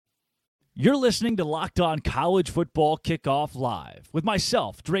You're listening to Locked On College Football Kickoff Live with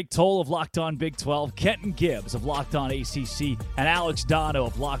myself, Drake Toll of Locked On Big 12, Kenton Gibbs of Locked On ACC, and Alex Dono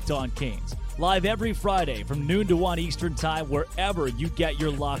of Locked On Canes. Live every Friday from noon to 1 Eastern Time, wherever you get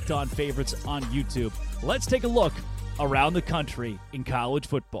your Locked On favorites on YouTube. Let's take a look around the country in college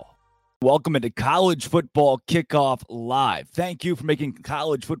football. Welcome into College Football Kickoff Live. Thank you for making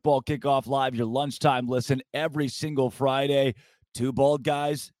College Football Kickoff Live your lunchtime listen every single Friday. Two bald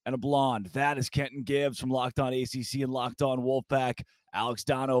guys and a blonde. That is Kenton Gibbs from Locked On ACC and Locked On Wolfpack. Alex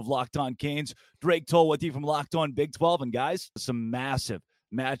Dono of Locked On Canes. Drake Toll with you from Locked On Big 12. And guys, some massive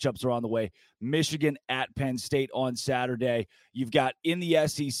matchups are on the way. Michigan at Penn State on Saturday. You've got in the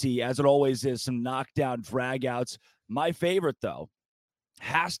SEC, as it always is, some knockdown dragouts. My favorite, though,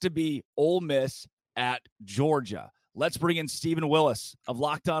 has to be Ole Miss at Georgia. Let's bring in Stephen Willis of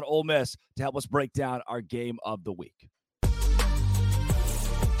Locked On Ole Miss to help us break down our game of the week.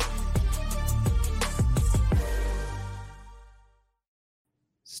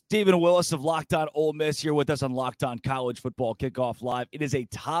 Stephen Willis of Locked On Ole Miss here with us on Locked On College Football Kickoff Live. It is a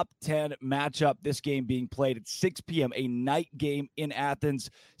top 10 matchup, this game being played at 6 p.m., a night game in Athens.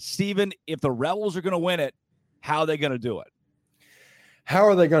 Stephen, if the Rebels are going to win it, how are they going to do it? How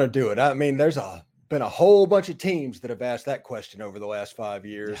are they going to do it? I mean, there's been a whole bunch of teams that have asked that question over the last 5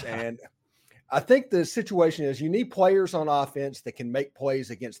 years. And I think the situation is you need players on offense that can make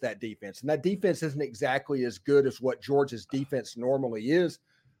plays against that defense. And that defense isn't exactly as good as what Georgia's defense normally is.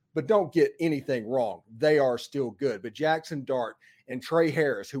 But don't get anything wrong. They are still good. But Jackson Dart and Trey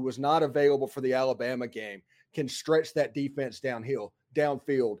Harris, who was not available for the Alabama game, can stretch that defense downfield.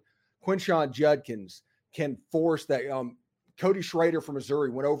 Quinshon Judkins can force that. Cody Schrader from Missouri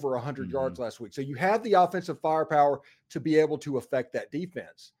went over 100 yards last week. So you have the offensive firepower to be able to affect that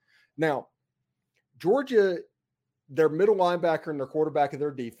defense. Now, Georgia, their middle linebacker and their quarterback of their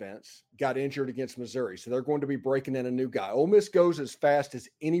defense got injured against Missouri. So they're going to be breaking in a new guy. Ole Miss goes as fast as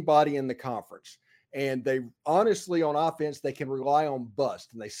anybody in the conference. And they honestly, on offense, they can rely on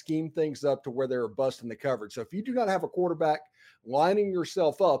bust. And they scheme things up to where they're busting the coverage. So if you do not have a quarterback lining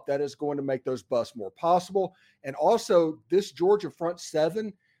yourself up, that is going to make those busts more possible. And also, this Georgia front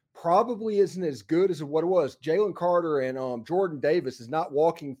seven probably isn't as good as what it was. Jalen Carter and Jordan Davis is not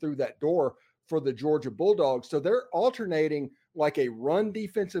walking through that door for the Georgia Bulldogs. So they're alternating like a run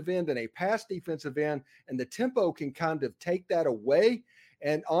defensive end and a pass defensive end, and the tempo can kind of take that away.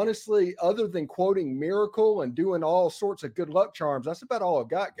 And honestly, other than quoting Miracle and doing all sorts of good luck charms, that's about all I've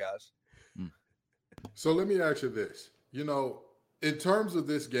got, guys. So let me ask you this. You know, in terms of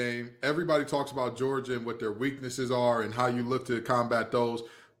this game, everybody talks about Georgia and what their weaknesses are and how you look to combat those.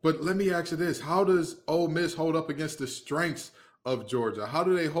 But let me ask you this. How does Ole Miss hold up against the strengths of Georgia? How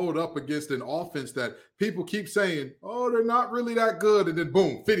do they hold up against an offense that people keep saying, oh, they're not really that good, and then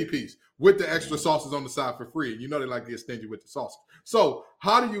boom, 50 piece with the extra sauces on the side for free? And you know they like to get stingy with the sauces. So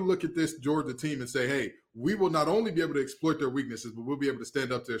how do you look at this Georgia team and say, hey, we will not only be able to exploit their weaknesses, but we'll be able to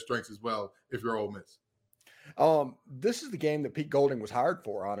stand up to their strengths as well if you're Ole Miss? This is the game that Pete Golding was hired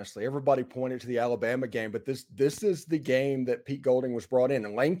for, honestly. Everybody pointed to the Alabama game, but this is the game that Pete Golding was brought in.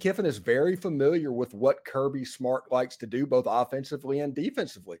 And Lane Kiffin is very familiar with what Kirby Smart likes to do, both offensively and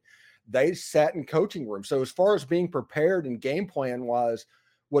defensively. They sat in coaching rooms. So as far as being prepared and game plan-wise,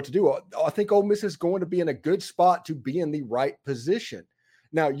 what to do, I think Ole Miss is going to be in a good spot to be in the right position.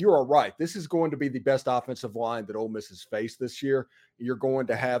 Now, you are right. This is going to be the best offensive line that Ole Miss has faced this year. You're going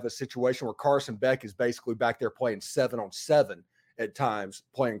to have a situation where Carson Beck is basically back there playing 7-on-7 at times,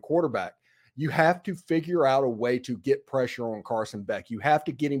 playing quarterback. You have to figure out a way to get pressure on Carson Beck. You have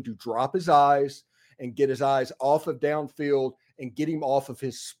to get him to drop his eyes and get his eyes off of downfield and get him off of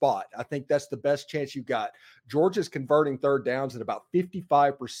his spot. I think that's the best chance you've got. Georgia's converting third downs at about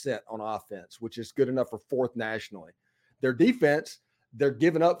 55% on offense, which is good enough for fourth nationally. Their defense, they're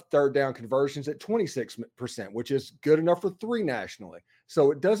giving up third down conversions at 26%, which is good enough for three nationally.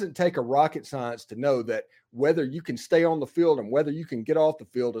 So it doesn't take a rocket science to know that whether you can stay on the field and whether you can get off the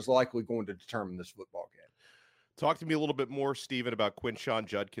field is likely going to determine this football game. Talk to me a little bit more, Stephen, about Quinshon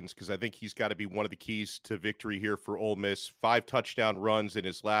Judkins, because I think he's got to be one of the keys to victory here for Ole Miss. 5 touchdown runs in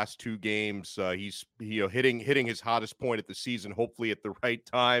his last 2 games. He's hitting his hottest point at the season, hopefully at the right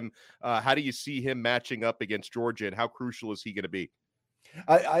time. How do you see him matching up against Georgia, and how crucial is he going to be?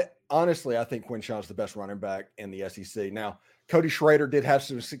 I honestly, I think Quinshon's the best running back in the SEC. Now, Cody Schrader did have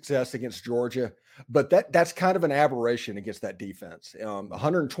some success against Georgia, but that's kind of an aberration against that defense.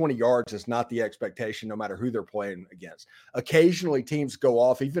 120 yards is not the expectation, no matter who they're playing against. Occasionally, teams go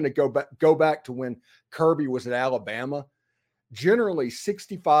off, even to go back to when Kirby was at Alabama. generally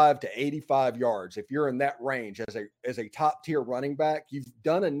 65 to 85 yards. If you're in that range as a top tier running back, you've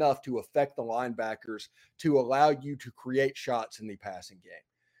done enough to affect the linebackers to allow you to create shots in the passing game.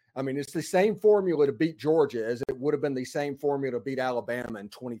 I mean, it's the same formula to beat Georgia as it would have been the same formula to beat Alabama in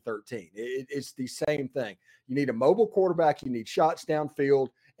 2013. It's the same thing. You need a mobile quarterback, you need shots downfield,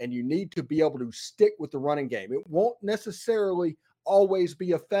 and you need to be able to stick with the running game. It won't necessarily always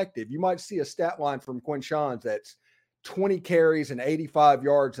be effective. You might see a stat line from Quinshon that's 20 carries and 85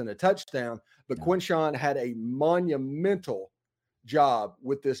 yards and a touchdown, but Quinshon had a monumental job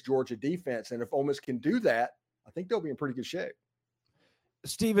with this Georgia defense. And if Ole Miss can do that, I think they'll be in pretty good shape.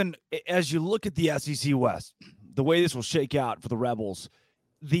 Stephen, as you look at the SEC West, the way this will shake out for the Rebels,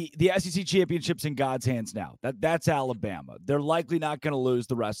 the SEC championship's in God's hands now. That's Alabama. They're likely not going to lose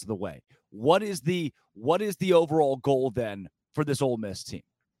the rest of the way. What is the overall goal then for this Ole Miss team?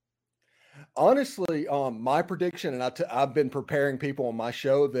 Honestly, my prediction, and I've been preparing people on my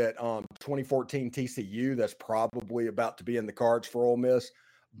show that 2014 TCU, that's probably about to be in the cards for Ole Miss.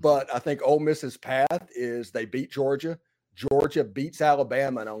 But I think Ole Miss's path is they beat Georgia. Georgia beats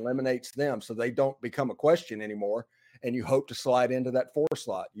Alabama and eliminates them, so they don't become a question anymore. And you hope to slide into that 4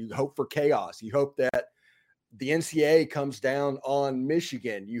 slot. You hope for chaos. You hope that the NCAA comes down on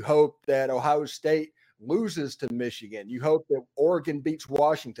Michigan. You hope that Ohio State loses to Michigan. You hope that Oregon beats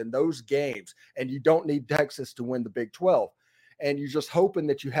Washington, those games, and you don't need Texas to win the Big 12. And you're just hoping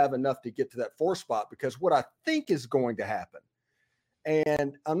that you have enough to get to that 4 spot, because what I think is going to happen,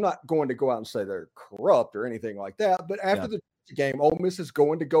 and I'm not going to go out and say they're corrupt or anything like that, but after the game, Ole Miss is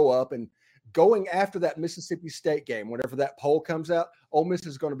going to go up, and going after that Mississippi State game, whenever that poll comes out, Ole Miss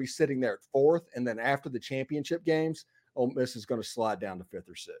is going to be sitting there at 4th. And then after the championship games, Ole Miss is going to slide down to 5th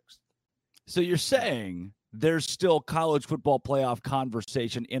or 6th. So you're saying there's still college football playoff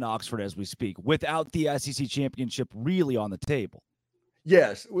conversation in Oxford as we speak, without the SEC championship really on the table?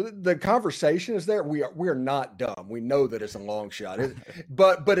 Yes, the conversation is there. We are not dumb. We know that it's a long shot,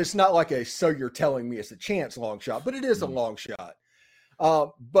 but it's not like so you're telling me it's a chance long shot, but it is a long shot.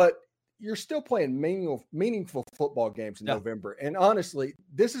 But you're still playing meaningful football games in November. And honestly,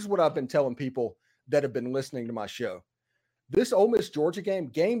 this is what I've been telling people that have been listening to my show. This Ole Miss Georgia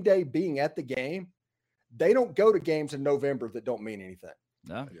game day being at the game, they don't go to games in November that don't mean anything.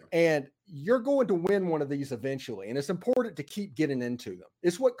 No. And you're going to win one of these eventually. And it's important to keep getting into them.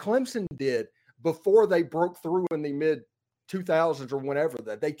 It's what Clemson did before they broke through in the mid 2000s or whenever,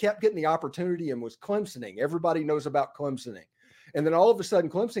 that they kept getting the opportunity and was Clemsoning. Everybody knows about Clemsoning. And then all of a sudden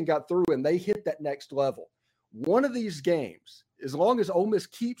Clemson got through and they hit that next level. One of these games, as long as Ole Miss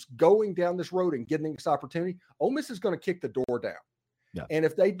keeps going down this road and getting this opportunity, Ole Miss is going to kick the door down. Yeah. And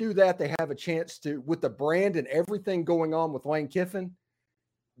if they do that, they have a chance to, with the brand and everything going on with Lane Kiffin,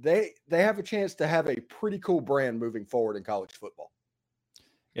 they have a chance to have a pretty cool brand moving forward in college football.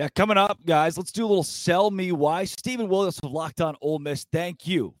 Yeah, coming up, guys, let's do a little Sell Me Why. Stephen Williams of Locked On Ole Miss, thank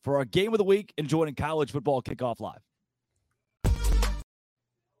you for our game of the week and joining College Football Kickoff Live.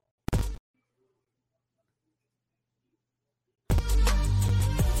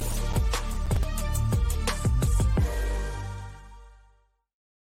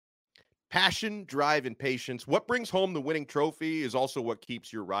 Passion, drive, and patience. What brings home the winning trophy is also what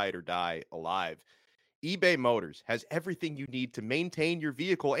keeps your ride or die alive. eBay Motors has everything you need to maintain your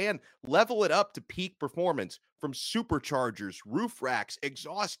vehicle and level it up to peak performance, from superchargers, roof racks,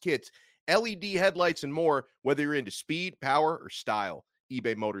 exhaust kits, LED headlights, and more. Whether you're into speed, power, or style,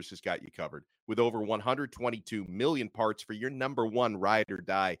 eBay Motors has got you covered. With over 122 million parts for your number one ride or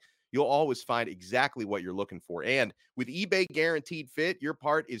die, you'll always find exactly what you're looking for. And with eBay Guaranteed Fit, your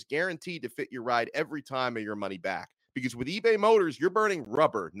part is guaranteed to fit your ride every time, or your money back. Because with eBay Motors, you're burning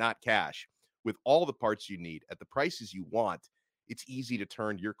rubber, not cash. With all the parts you need at the prices you want, it's easy to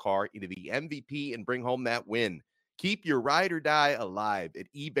turn your car into the MVP and bring home that win. Keep your ride or die alive at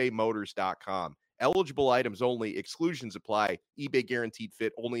ebaymotors.com. Eligible items only. Exclusions apply. eBay Guaranteed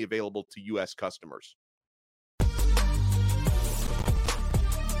Fit only available to U.S. customers.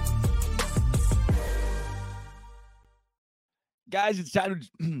 Guys, it's time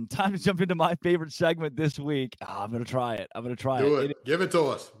to jump into my favorite segment this week. I'm going to try it. Do it. Give it to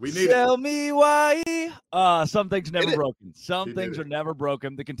us. We need Tell it. me why. Some things never broken. Some things are never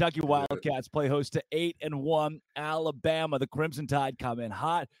broken. The Kentucky Wildcats play host to 8-1 Alabama. The Crimson Tide come in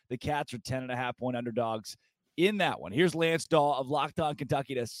hot. The Cats are 10.5-point underdogs in that one. Here's Lance Dahl of Locked On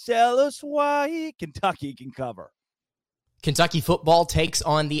Kentucky to sell us why Kentucky can cover. Kentucky football takes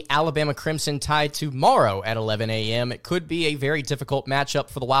on the Alabama Crimson Tide tomorrow at 11 a.m. It could be a very difficult matchup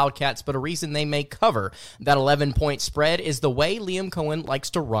for the Wildcats, but a reason they may cover that 11-point spread is the way Liam Cohen likes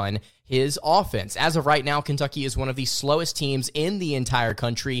to run his offense. As of right now, Kentucky is one of the slowest teams in the entire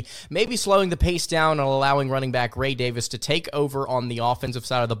country, maybe slowing the pace down and allowing running back Ray Davis to take over on the offensive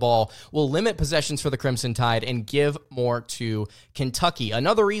side of the ball will limit possessions for the Crimson Tide and give more to Kentucky.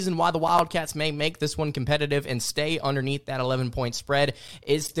 Another reason why the Wildcats may make this one competitive and stay underneath that 11-point spread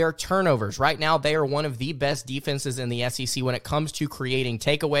is their turnovers. Right now, they are one of the best defenses in the SEC when it comes to creating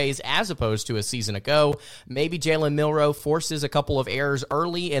takeaways as opposed to a season ago. Maybe Jalen Milroe forces a couple of errors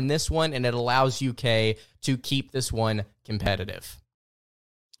early in this one, and it allows UK to keep this one competitive.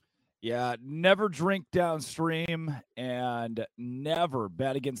 Yeah, never drink downstream and never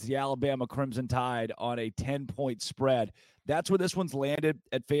bet against the Alabama Crimson Tide on a 10-point spread. That's where this one's landed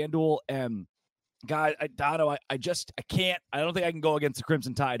at FanDuel. And, guys, Dono, I can't. I don't think I can go against the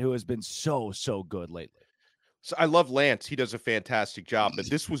Crimson Tide, who has been so good lately. So I love Lance. He does a fantastic job. But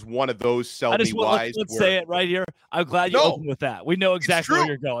this was one of those sell me wise. Let's say it right here. I'm glad you opened with that. We know exactly where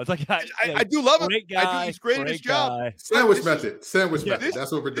you're going. It's like I do love him. He's great at his job. Sandwich method.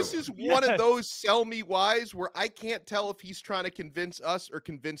 That's what we're doing. This is one of those sell me wise where I can't tell if he's trying to convince us or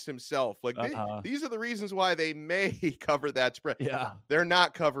convince himself. Like these are the reasons why they may cover that spread. Yeah, they're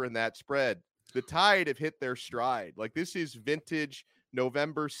not covering that spread. The Tide have hit their stride. Like this is vintage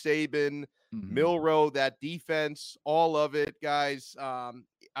November Saban. Milroe, that defense, all of it, guys.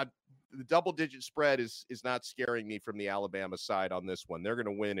 The double-digit spread is not scaring me from the Alabama side on this one. They're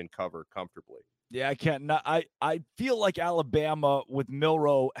going to win and cover comfortably. Yeah, I can't. I feel like Alabama with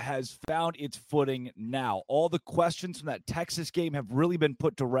Milroe has found its footing now. All the questions from that Texas game have really been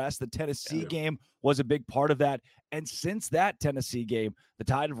put to rest. The Tennessee game was a big part of that. And since that Tennessee game, the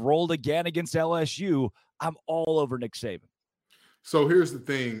Tide have rolled again against LSU. I'm all over Nick Saban. So here's the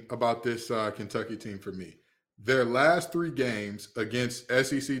thing about this Kentucky team for me. Their last 3 games against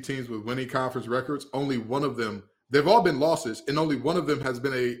SEC teams with winning conference records, only one of them, they've all been losses, and only one of them has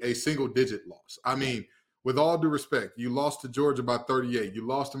been a single-digit loss. I mean, with all due respect, you lost to Georgia by 38. You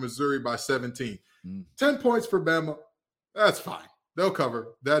lost to Missouri by 17. 10 points for Bama, that's fine. They'll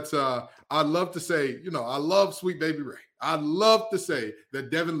cover. That's I'd love to say, I love Sweet Baby Ray. I'd love to say that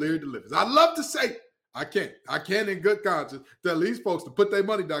Devin Leary delivers. I'd love to say I can't in good conscience tell these folks to put their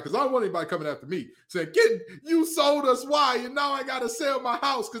money down because I don't want anybody coming after me saying, you sold us why, and now I got to sell my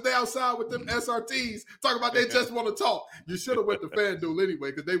house because they outside with them SRTs talking about they just want to talk. You should have went to FanDuel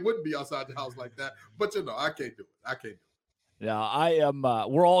anyway because they wouldn't be outside the house like that. But, I can't do it. Yeah, I am.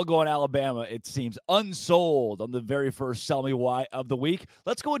 We're all going Alabama, it seems, unsold on the very first Sell Me Why of the week.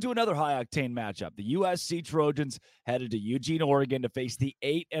 Let's go into another high-octane matchup. The USC Trojans headed to Eugene, Oregon to face the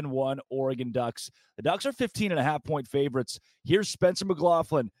 8-1 Oregon Ducks. The Ducks are 15.5-point favorites. Here's Spencer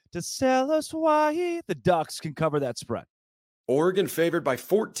McLaughlin to sell us why the Ducks can cover that spread. Oregon favored by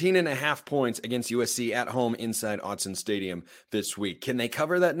 14.5 points against USC at home inside Autzen Stadium this week. Can they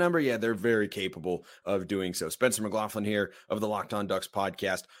cover that number? Yeah, they're very capable of doing so. Spencer McLaughlin here of the Locked On Ducks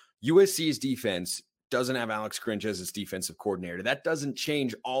podcast. USC's defense doesn't have Alex Grinch as its defensive coordinator. That doesn't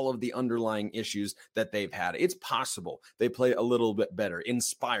change all of the underlying issues that they've had. It's possible they play a little bit better,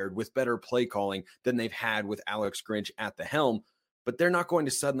 inspired with better play calling than they've had with Alex Grinch at the helm. But they're not going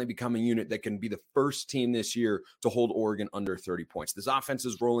to suddenly become a unit that can be the first team this year to hold Oregon under 30 points. This offense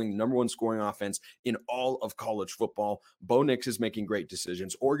is rolling, number one scoring offense in all of college football. Bo Nix is making great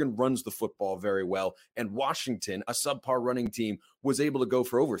decisions. Oregon runs the football very well. And Washington, a subpar running team, was able to go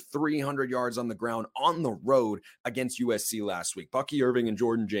for over 300 yards on the ground on the road against USC last week. Bucky Irving and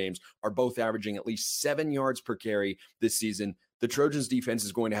Jordan James are both averaging at least 7 yards per carry this season. The Trojans defense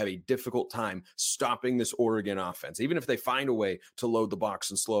is going to have a difficult time stopping this Oregon offense. Even if they find a way to load the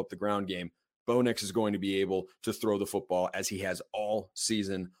box and slow up the ground game, Bo Nix is going to be able to throw the football as he has all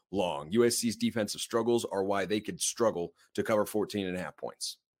season long. USC's defensive struggles are why they could struggle to cover 14.5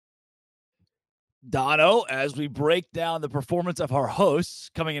 points. Dono, as we break down the performance of our hosts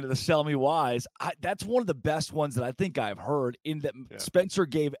coming into the Sell Me Whys, that's one of the best ones that I think I've heard in that Spencer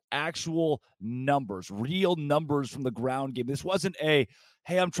gave actual numbers, real numbers from the ground game. This wasn't hey,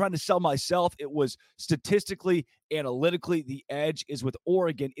 I'm trying to sell myself. It was statistically, analytically, the edge is with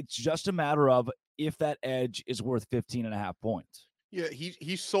Oregon. It's just a matter of if that edge is worth 15.5 points. Yeah,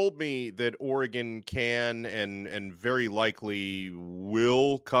 he sold me that Oregon can and very likely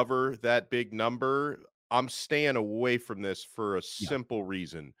will cover that big number. I'm staying away from this for a simple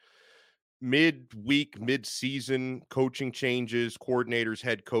reason. Midweek, mid-season coaching changes, coordinators,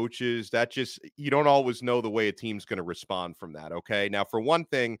 head coaches, you don't always know the way a team's going to respond from that, okay? Now, for one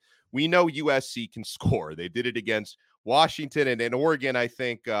thing, we know USC can score. They did it against Washington and Oregon, I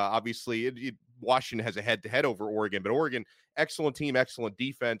think, obviously, Washington has a head-to-head over Oregon, but Oregon, excellent team, excellent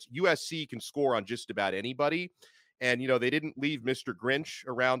defense. USC can score on just about anybody. And, they didn't leave Mr. Grinch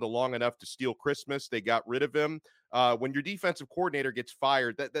around long enough to steal Christmas. They got rid of him. When your defensive coordinator gets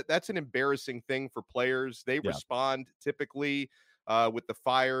fired, that's an embarrassing thing for players. They respond typically with the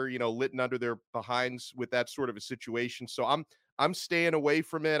fire, lit under their behinds with that sort of a situation. So I'm staying away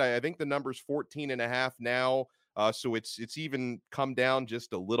from it. I think the number's 14.5 now. So it's even come down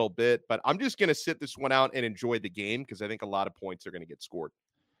just a little bit, but I'm just going to sit this one out and enjoy the game because I think a lot of points are going to get scored.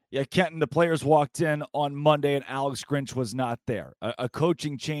 Yeah, Kenton, the players walked in on Monday and Alex Grinch was not there. A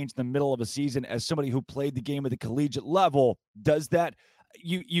coaching change in the middle of a season, as somebody who played the game at the collegiate level, does that,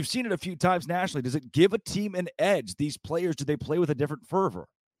 you've seen it a few times nationally, does it give a team an edge? These players, do they play with a different fervor?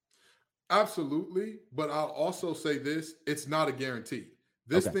 Absolutely, but I'll also say this, it's not a guarantee.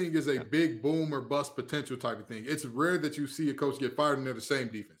 This thing is a big boom or bust potential type of thing. It's rare that you see a coach get fired and they're the same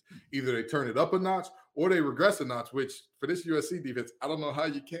defense. Either they turn it up a notch or they regress a notch, which for this USC defense, I don't know how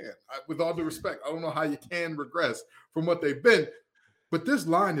you can. With all due respect, I don't know how you can regress from what they've been. But this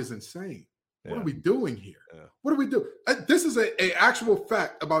line is insane. What are we doing here? What do we do? This is a actual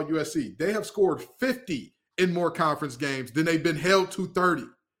fact about USC. They have scored 50 in more conference games than they've been held to 30.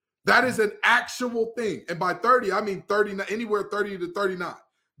 That is an actual thing. And by 30, I mean 30, anywhere 30 to 39.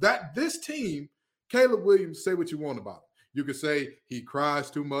 That this team, Caleb Williams, say what you want about him. You could say he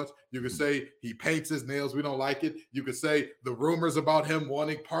cries too much. You could say he paints his nails. We don't like it. You could say the rumors about him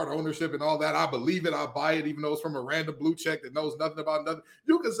wanting part ownership and all that. I believe it. I buy it, even though it's from a random blue check that knows nothing about nothing.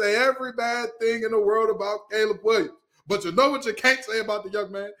 You can say every bad thing in the world about Caleb Williams. But you know what you can't say about the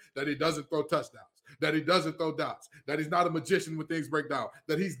young man? That he doesn't throw touchdowns. That he doesn't throw dots, that he's not a magician when things break down,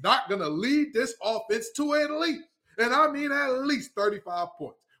 that he's not going to lead this offense to at least, and I mean at least 35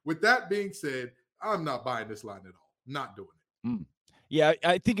 points. With that being said, I'm not buying this line at all. Not doing it. Yeah,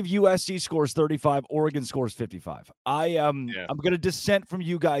 I think if USC scores 35, Oregon scores 55. I'm going to dissent from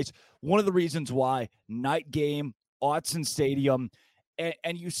you guys. One of the reasons why, night game, Autzen Stadium,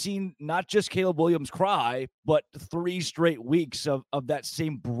 and you've seen not just Caleb Williams cry, but 3 straight weeks of that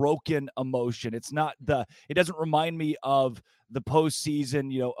same broken emotion. It doesn't remind me of the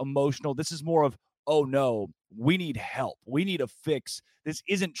postseason, emotional. This is more of, oh no, we need help. We need a fix. This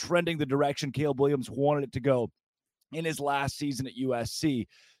isn't trending the direction Caleb Williams wanted it to go in his last season at USC.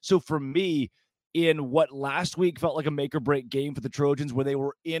 So for me, in what last week felt like a make or break game for the Trojans, where they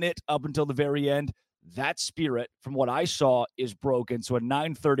were in it up until the very end, that spirit, from what I saw, is broken. So a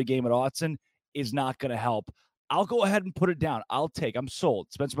 9:30 game at Autzen is not going to help. I'll go ahead and put it down. I'm sold.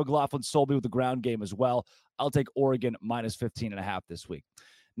 Spencer McLaughlin sold me with the ground game as well. I'll take Oregon minus 15.5 this week.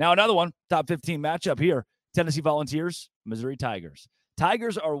 Now another one, top 15 matchup here. Tennessee Volunteers, Missouri Tigers.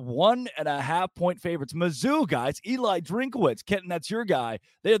 Tigers are 1.5 point favorites. Mizzou, guys, Eli Drinkwitz. Kenton, that's your guy.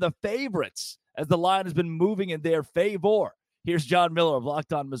 They're the favorites as the line has been moving in their favor. Here's John Miller of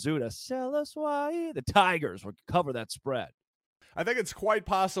Locked On Mizzou to tell us why the Tigers will cover that spread. I think it's quite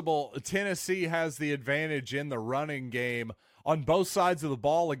possible Tennessee has the advantage in the running game on both sides of the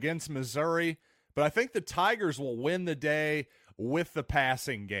ball against Missouri, but I think the Tigers will win the day with the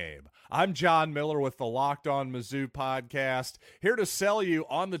passing game. I'm John Miller with the Locked On Mizzou podcast, here to sell you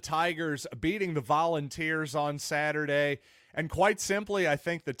on the Tigers beating the Volunteers on Saturday. And quite simply, I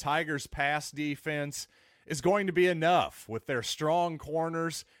think the Tigers' pass defense is going to be enough with their strong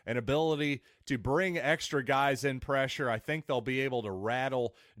corners and ability to bring extra guys in pressure. I think they'll be able to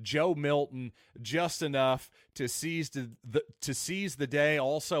rattle Joe Milton just enough to seize the day.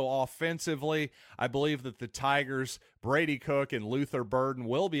 Also offensively, I believe that the Tigers, Brady Cook and Luther Burden,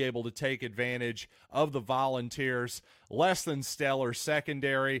 will be able to take advantage of the Volunteers' less than stellar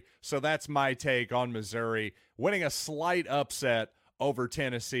secondary. So that's my take on Missouri winning a slight upset over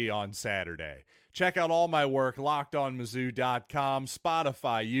Tennessee on Saturday. Check out all my work, LockedOnMizzou.com,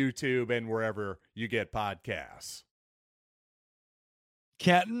 Spotify, YouTube, and wherever you get podcasts.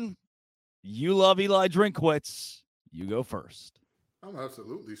 Kenton, you love Eli Drinkwitz. You go first. I'm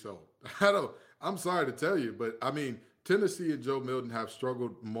absolutely so. I'm sorry to tell you, but I mean, Tennessee and Joe Milton have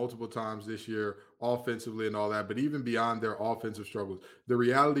struggled multiple times this year offensively and all that, but even beyond their offensive struggles, the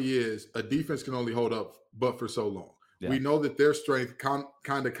reality is a defense can only hold up but for so long. Yeah. We know that their strength kind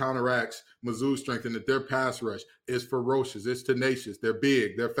of counteracts Mizzou's strength, and that their pass rush is ferocious. It's tenacious. They're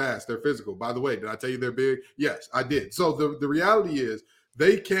big. They're fast. They're physical. By the way, did I tell you they're big? Yes, I did. So the reality is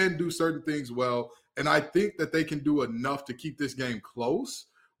they can do certain things well, and I think that they can do enough to keep this game close.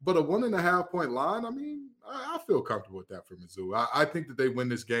 But a 1.5 point line, I mean, I feel comfortable with that for Mizzou. I think that they win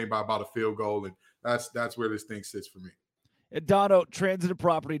this game by about a field goal, and that's where this thing sits for me. Dono, transitive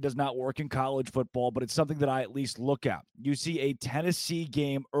property does not work in college football, but it's something that I at least look at. You see a Tennessee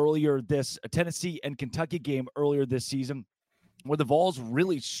and Kentucky game earlier this season. where the Vols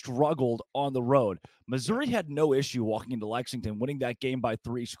really struggled on the road. Missouri had no issue walking into Lexington, winning that game by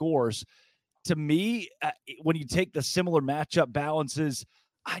 3 scores. To me, when you take the similar matchup balances,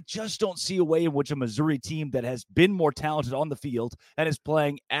 I just don't see a way in which a Missouri team that has been more talented on the field and is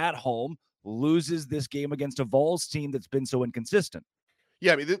playing at home loses this game against a Vols team that's been so inconsistent.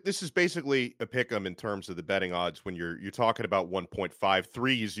 Yeah, I mean, this is basically a pick 'em in terms of the betting odds. When you're talking about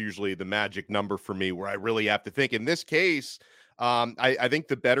 1.53 is usually the magic number for me, where I really have to think. In this case, I think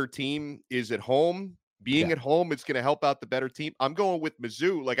the better team is at home. Being at home, it's going to help out the better team. I'm going with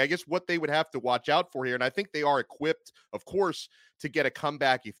Mizzou. Like, I guess what they would have to watch out for here, and I think they are equipped, of course, to get a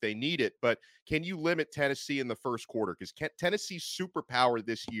comeback if they need it. But can you limit Tennessee in the first quarter? Because Tennessee's superpower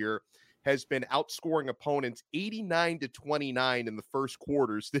this year has been outscoring opponents 89-29 in the first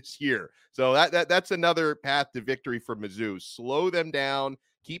quarters this year. So that's another path to victory for Mizzou. Slow them down,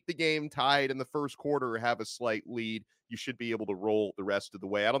 keep the game tied in the first quarter, or have a slight lead. You should be able to roll the rest of the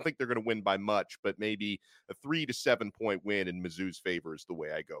way. I don't think they're going to win by much, but maybe a 3 to 7 point win in Mizzou's favor is the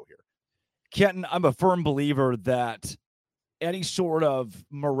way I go here. Kenton, I'm a firm believer that any sort of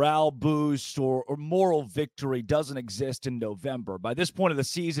morale boost or moral victory doesn't exist in November. By this point of the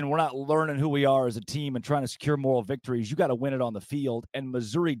season, we're not learning who we are as a team and trying to secure moral victories. You got to win it on the field, and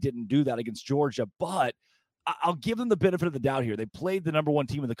Missouri didn't do that against Georgia, but I'll give them the benefit of the doubt here. They played the number 1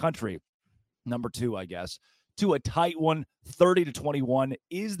 team in the country, number 2, I guess, to a tight one, 30-21.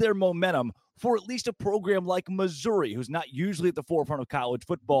 Is there momentum for at least a program like Missouri, who's not usually at the forefront of college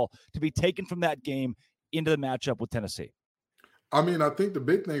football, to be taken from that game into the matchup with Tennessee? I mean, I think the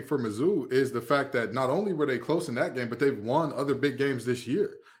big thing for Mizzou is the fact that not only were they close in that game, but they've won other big games this year.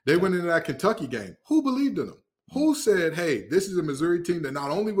 They went into that Kentucky game. Who believed in them? Who said, hey, this is a Missouri team that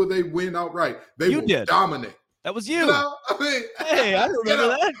not only will they win outright, they will dominate. That was you. You know, I mean, hey, I remember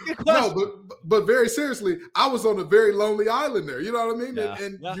that. Good question. No, but very seriously, I was on a very lonely island there. You know what I mean? Yeah.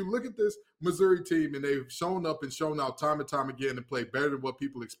 And you look at this Missouri team, and they've shown up and shown out time and time again and played better than what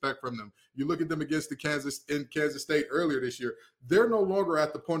people expect from them. You look at them against Kansas State earlier this year. They're no longer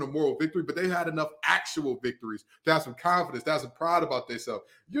at the point of moral victory, but they had enough actual victories to have some confidence, to have some pride about themselves.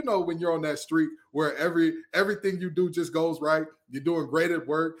 You know, when you're on that streak where everything you do just goes right, you're doing great at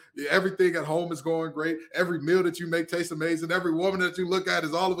work, everything at home is going great, every meal that you make tastes amazing, every woman that you look at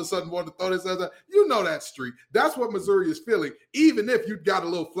is all of a sudden wanting to throw themselves out. You know that streak. That's what Missouri is feeling. Even if you got a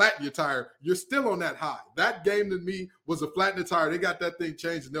little flat in your tire, you're still on that high. That game to me was a flat in the tire. They got that thing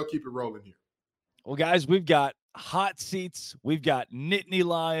changed, and they'll keep it rolling here. Well, guys, we've got hot seats. We've got Nittany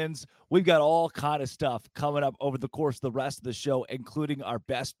Lions. We've got all kind of stuff coming up over the course of the rest of the show, including our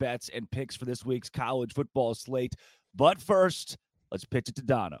best bets and picks for this week's college football slate. But first, let's pitch it to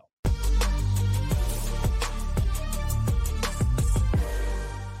Dono.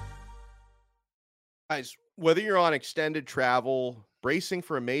 Guys, whether you're on extended travel, bracing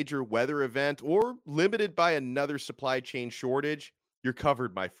for a major weather event, or limited by another supply chain shortage, you're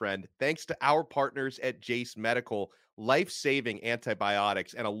covered, my friend. Thanks to our partners at Jace Medical, life-saving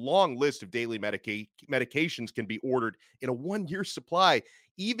antibiotics and a long list of daily medications can be ordered in a 1-year supply.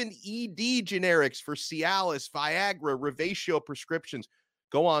 Even ED generics for Cialis, Viagra, Revatio prescriptions.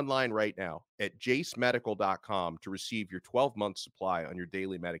 Go online right now at jacemedical.com to receive your 12-month supply on your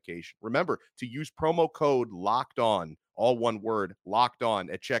daily medication. Remember to use promo code LOCKEDON, all one word, locked on,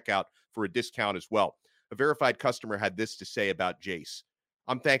 at checkout for a discount as well. A verified customer had this to say about Jace.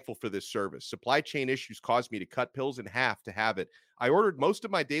 I'm thankful for this service. Supply chain issues caused me to cut pills in half to have it. I ordered most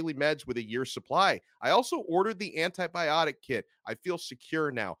of my daily meds with a year's supply. I also ordered the antibiotic kit. I feel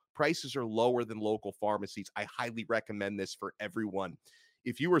secure now. Prices are lower than local pharmacies. I highly recommend this for everyone.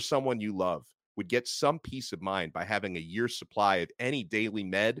 If you or someone you love would get some peace of mind by having a year's supply of any daily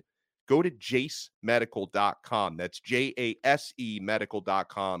med, go to jacemedical.com. That's JASE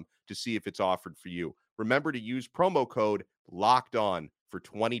medical.com to see if it's offered for you. Remember to use promo code LOCKED ON for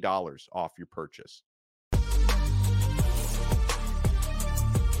 $20 off your purchase.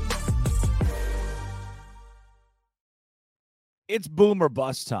 It's boom or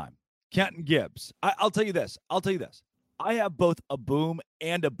bust time. Kenton Gibbs. I'll tell you this. I have both a boom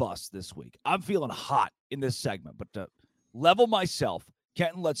and a bust this week. I'm feeling hot in this segment, but to level myself,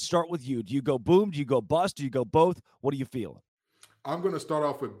 Kenton, let's start with you. Do you go boom? Do you go bust? Do you go both? What are you feeling? I'm going to start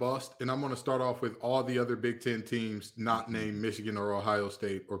off with bust, and I'm going to start off with all the other Big Ten teams not named Michigan or Ohio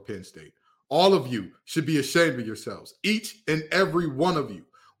State or Penn State. All of you should be ashamed of yourselves, each and every one of you.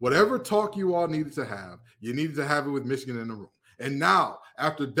 Whatever talk you all needed to have, you needed to have it with Michigan in the room. And now,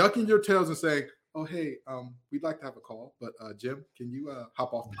 after ducking your tails and saying, oh, hey, we'd like to have a call, but Jim, can you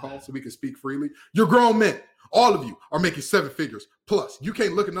hop off the call so we can speak freely? You're grown men. All of you are making 7 figures plus. You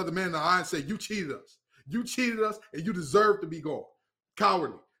can't look another man in the eye and say, you cheated us. You cheated us, and you deserve to be gone.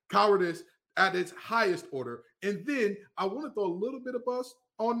 Cowardly. Cowardice at its highest order. And then I want to throw a little bit of bust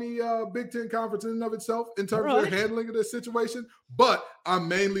on the Big Ten Conference in and of itself in terms of their handling of this situation. But I'm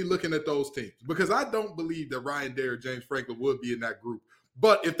mainly looking at those teams because I don't believe that Ryan Day or James Franklin would be in that group.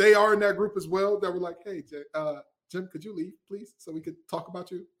 But if they are in that group as well, that we're like, hey, Jim, could you leave, please, so we could talk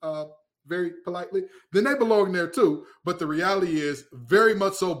about you very politely? Then they belong there too. But the reality is very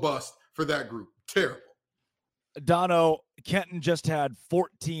much so bust for that group. Terrible. Dono, Kenton just had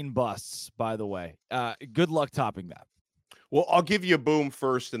 14 busts, by the way. Good luck topping that. Well, I'll give you a boom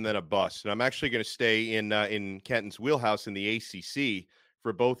first and then a bust. And I'm actually going to stay in Kenton's wheelhouse in the ACC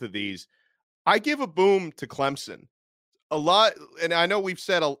for both of these. I give a boom to Clemson. A lot, and I know we've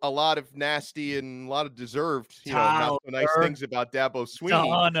said a lot of nasty and a lot of deserved, not so nice things about Dabo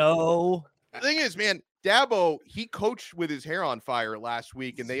Swinney. Dono. The thing is, man, Dabo, he coached with his hair on fire last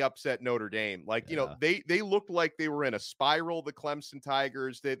week, and they upset Notre Dame. They looked like they were in a spiral, the Clemson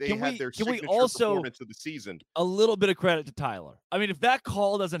Tigers. They had their signature performance of the season. A little bit of credit to Tyler. I mean, if that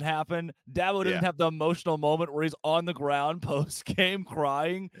call doesn't happen, Dabo doesn't have the emotional moment where he's on the ground post-game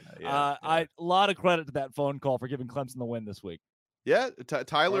crying. A lot of credit to that phone call for giving Clemson the win this week. Yeah,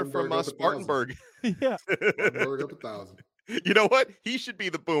 Tyler from Spartanburg. Yeah. Spartanburg up 1,000. You know what? He should be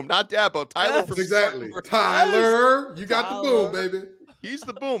the boom, not Dabo. Tyler from exactly. Tyler, you got the boom, baby. He's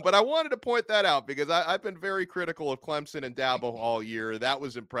the boom. But I wanted to point that out because I've been very critical of Clemson and Dabo all year. That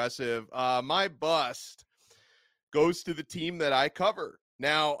was impressive. My bust goes to the team that I cover.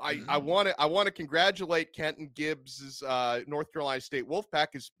 Now, I want to congratulate Kenton Gibbs' North Carolina State Wolfpack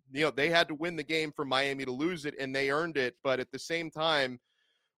because they had to win the game for Miami to lose it, and they earned it. But at the same time,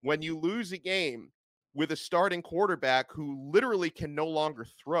 when you lose a game with a starting quarterback who literally can no longer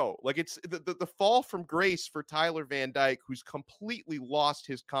throw. Like it's the fall from grace for Tyler Van Dyke, who's completely lost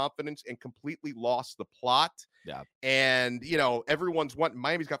his confidence and completely lost the plot. Yeah. And, everyone's wanting,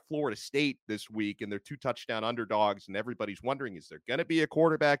 Miami's got Florida State this week and they're 2-touchdown underdogs. And everybody's wondering, is there going to be a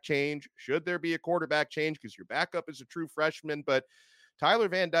quarterback change? Should there be a quarterback change? Because your backup is a true freshman. But Tyler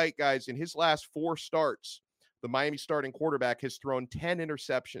Van Dyke, guys, in his last 4 starts, the Miami starting quarterback has thrown 10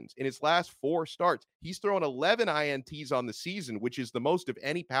 interceptions. In his last 4 starts, he's thrown 11 INTs on the season, which is the most of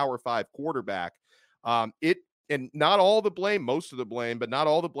any Power 5 quarterback. And not all the blame, most of the blame, but not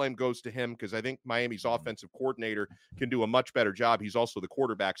all the blame goes to him because I think Miami's offensive coordinator can do a much better job. He's also the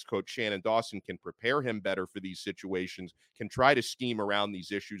quarterback's coach. Shannon Dawson can prepare him better for these situations, can try to scheme around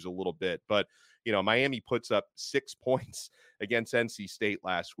these issues a little bit. But, Miami puts up 6 points against NC State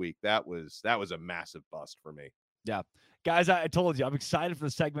last week. That was a massive bust for me. Yeah. Guys, I told you, I'm excited for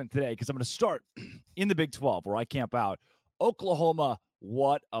the segment today because I'm going to start in the Big 12 where I camp out. Oklahoma,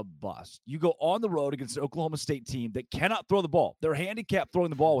 what a bust. You go on the road against an Oklahoma State team that cannot throw the ball. They're handicapped throwing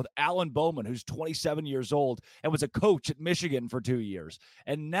the ball with Alan Bowman, who's 27 years old and was a coach at Michigan for 2 years.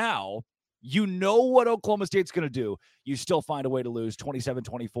 And now you know what Oklahoma State's going to do. You still find a way to lose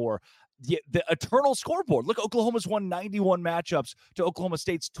 27-24. The eternal scoreboard. Look, Oklahoma's won 91 matchups to Oklahoma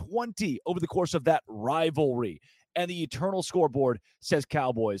State's 20 over the course of that rivalry. And the eternal scoreboard says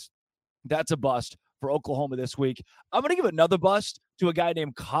Cowboys. That's a bust for Oklahoma this week. I'm going to give another bust to a guy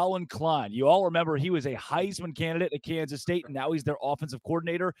named Colin Klein. You all remember he was a Heisman candidate at Kansas State, and now he's their offensive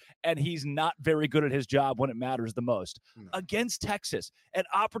coordinator, and he's not very good at his job when it matters the most. Against Texas, an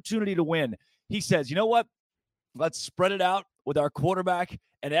opportunity to win. He says, you know what? Let's spread it out with our quarterback,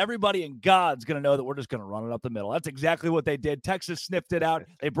 and everybody in God's going to know that we're just going to run it up the middle. That's exactly what they did. Texas sniffed it out.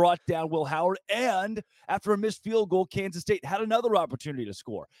 They brought down Will Howard, and after a missed field goal, Kansas State had another opportunity to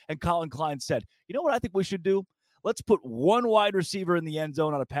score. And Colin Klein said, you know what I think we should do? Let's put one wide receiver in the end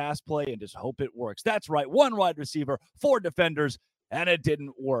zone on a pass play and just hope it works. That's right, one wide receiver, 4 defenders, and it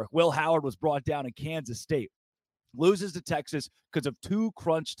didn't work. Will Howard was brought down in Kansas State. Loses to Texas because of 2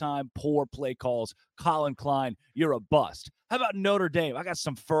 crunch time, poor play calls. Colin Klein, you're a bust. How about Notre Dame? I got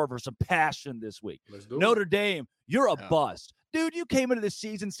some fervor, some passion this week. Notre Dame, you're a bust. Dude, you came into this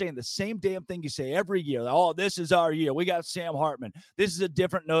season saying the same damn thing you say every year. Oh, this is our year. We got Sam Hartman. This is a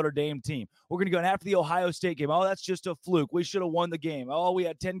different Notre Dame team. We're going to go in after the Ohio State game. Oh, that's just a fluke. We should have won the game. Oh, we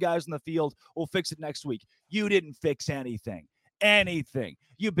had 10 guys in the field. We'll fix it next week. You didn't fix anything.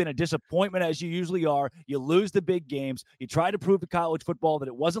 You've been a disappointment as you usually are. You lose the big games. You try to prove to college football that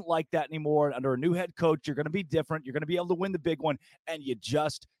it wasn't like that anymore. Under a new head coach, you're going to be different. You're going to be able to win the big one, and you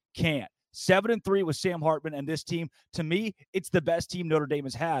just can't. 7-3 with Sam Hartman and this team. To me, it's the best team Notre Dame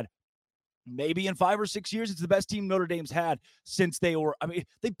has had. Maybe in 5 or 6 years, it's the best team Notre Dame's had since they've been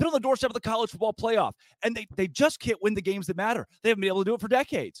on the doorstep of the college football playoff, and they just can't win the games that matter. They haven't been able to do it for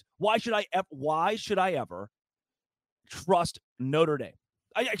decades. Why should I ever trust Notre Dame?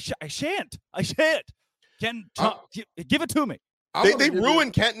 I shan't. Kenton, give it to me. They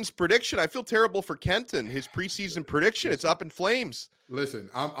ruined Kenton's prediction. I feel terrible for Kenton. His preseason prediction, it's up in flames. Listen,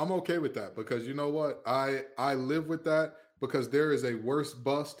 I'm okay with that because you know what? I live with that because there is a worse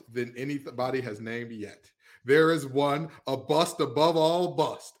bust than anybody has named yet. There is one, a bust above all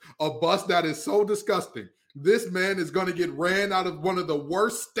bust, a bust that is so disgusting. This man is going to get ran out of one of the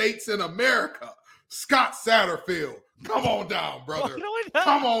worst states in America. Scott Satterfield. Come on down, brother.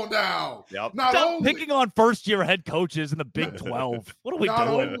 Come on down. Yep. Stop picking on first-year head coaches in the Big 12. What are we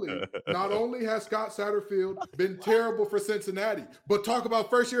doing? Not only has Scott Satterfield been terrible for Cincinnati, but talk about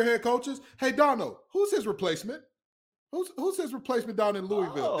first-year head coaches. Hey, Dono, who's his replacement? Who's his replacement down in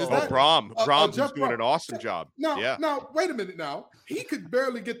Louisville? Is that Brom? Brom's doing Brom? an awesome job. Now, wait a minute. Now he could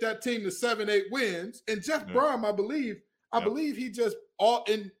barely get that team to 7-8 wins, and Jeff Brom, I believe he just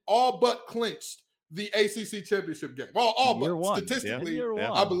all but clinched the ACC championship game. All but statistically,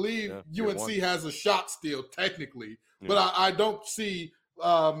 I believe UNC has a shot still technically, but I don't see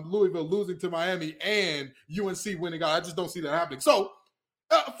Louisville losing to Miami and UNC winning out. I just don't see that happening. So.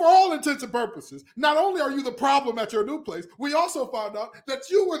 For all intents and purposes, not only are you the problem at your new place, we also found out that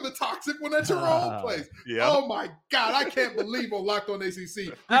you were the toxic one at your old place. Yeah. Oh my God, I can't believe on Locked On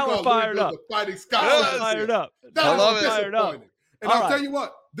ACC now we're fired up. The Fighting Scott. Fired up. That was disappointing. And I'll tell you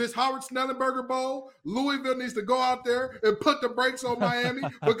what, this Howard Snellenberger Bowl, Louisville needs to go out there and put the brakes on Miami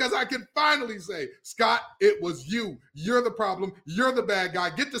because I can finally say, Scott, it was you. You're the problem. You're the bad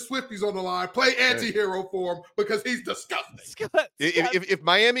guy. Get the Swifties on the line. Play anti-hero for him because he's disgusting. If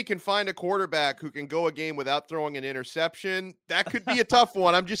Miami can find a quarterback who can go a game without throwing an interception, that could be a tough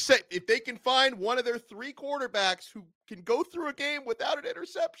one. I'm just saying, if they can find one of their 3 quarterbacks who can go through a game without an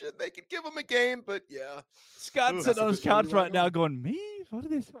interception, they can give them a game. But Scott's sitting on his couch right now going, me? What are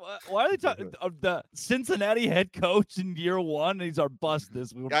they? Why are they talking of the Cincinnati head coach in year 1? He's our bust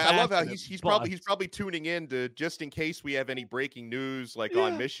this week. I love how he's probably tuning in to just in case we have any breaking news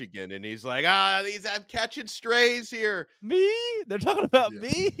on Michigan, and he's like, I'm catching strays here. Me? They're talking about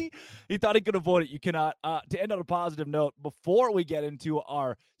me? He thought he could avoid it. You cannot. To end on a positive note, before we get into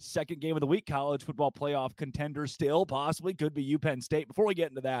our second game of the week, college football playoff contender still possibly could be UPenn State. Before we get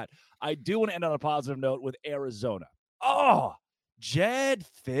into that, I do want to end on a positive note with Arizona. Oh, Jed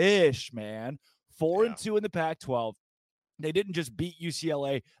Fish, man. 4-2 in the Pac-12. They didn't just beat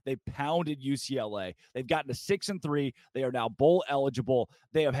UCLA. They pounded UCLA. They've gotten to 6-3. They are now bowl eligible.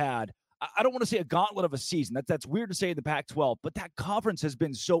 They have had, I don't want to say a gauntlet of a season. That's weird to say in the Pac-12, but that conference has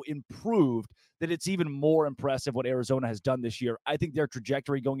been so improved that it's even more impressive what Arizona has done this year. I think their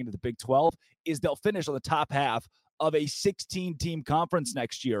trajectory going into the Big 12 is they'll finish on the top half of a 16-team conference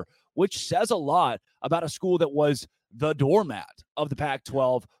next year, which says a lot about a school that was the doormat of the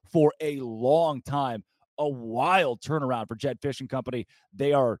Pac-12 for a long time. A wild turnaround for Jed Fish and company.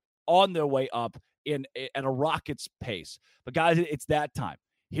 They are on their way up at a rocket's pace. But guys, it's that time.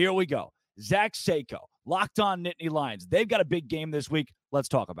 Here we go. Zach Sako, Locked On Nittany Lions. They've got a big game this week. Let's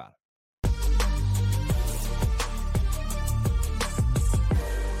talk about it.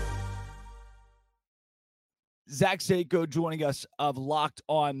 Zach Sako joining us of Locked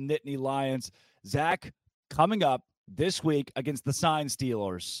On Nittany Lions. Zach, coming up this week against the Sign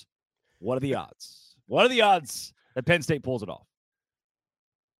Steelers. What are the odds? What are the odds that Penn State pulls it off?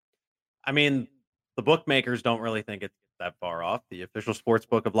 I mean, the bookmakers don't really think it's that far off. The official sports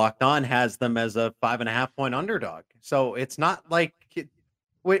book of Locked On has them as a 5.5-point underdog. So it's not like,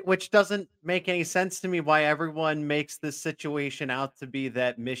 which doesn't make any sense to me why everyone makes this situation out to be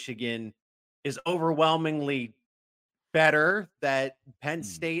that Michigan is overwhelmingly better, that Penn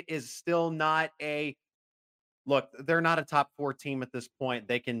State is still not look, they're not a top 4 team at this point.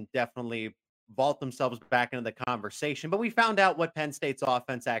 They can definitely vault themselves back into the conversation, but we found out what Penn State's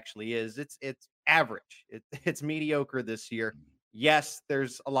offense actually is. It's average. It's mediocre this year. Yes,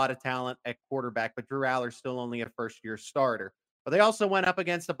 there's a lot of talent at quarterback, but Drew Aller's still only a first-year starter. But they also went up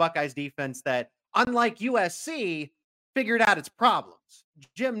against a Buckeyes defense that, unlike USC, figured out its problems.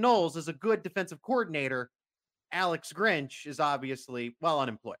 Jim Knowles is a good defensive coordinator. Alex Grinch is obviously,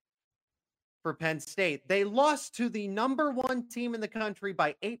 unemployed. For Penn State, they lost to the number 1 team in the country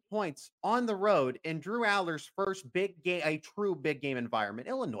by 8 points on the road in Drew Aller's first big game, a true big game environment.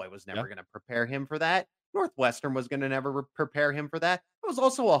 Illinois was never going to prepare him for that. Northwestern was going to never prepare him for that. It was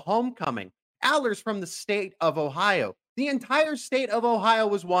also a homecoming. Aller's from the state of Ohio. The entire state of Ohio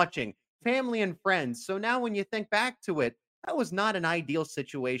was watching, family and friends. So now when you think back to it, that was not an ideal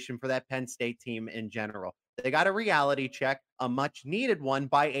situation for that Penn State team in general. They got a reality check, a much needed one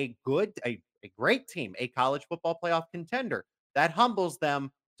by a great team, a college football playoff contender. That humbles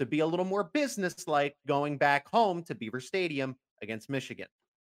them to be a little more businesslike going back home to Beaver Stadium against Michigan.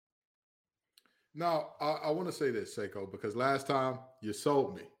 Now, I want to say this, Seiko, because last time you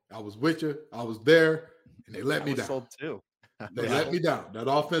sold me. I was with you. I was there, and they let I me was down. sold too. They let me down. That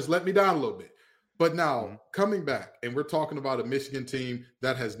offense let me down a little bit. But now Mhm. coming back, and we're talking about a Michigan team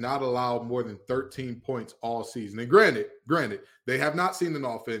that has not allowed more than 13 points all season. And granted, they have not seen an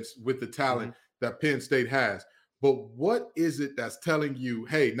offense with the talent that Penn State has. But what is it that's telling you,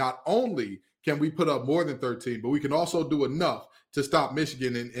 hey, not only can we put up more than 13, but we can also do enough to stop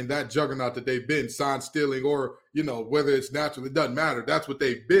Michigan and that juggernaut that they've been, sign stealing, or, whether it's natural, it doesn't matter. That's what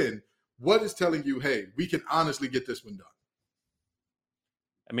they've been. What is telling you, hey, we can honestly get this one done?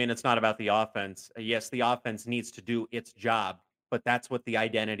 I mean, it's not about the offense. Yes, the offense needs to do its job, but that's what the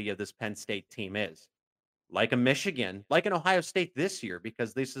identity of this Penn State team is. Like a Michigan, like an Ohio State this year,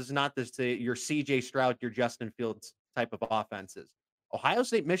 because this is not your CJ Stroud, your Justin Fields type of offenses. Ohio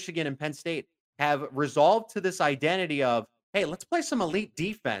State, Michigan, and Penn State have resolved to this identity of, hey, let's play some elite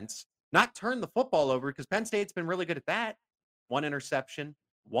defense, not turn the football over, because Penn State's been really good at that. One interception,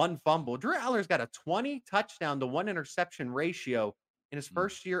 one fumble. Drew Aller's got a 20 touchdown to one interception ratio in his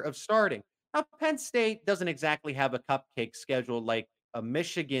first year of starting. Now, Penn State doesn't exactly have a cupcake schedule like a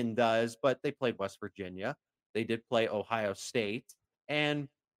Michigan does, but they played West Virginia. They did play Ohio State and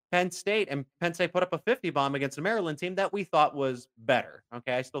Penn State, and Penn State put up a 50 bomb against a Maryland team that we thought was better.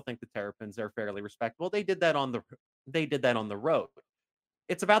 Okay, I still think the Terrapins are fairly respectable. They did that on the road.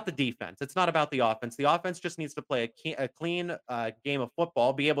 It's about the defense. It's not about the offense. The offense just needs to play a clean game of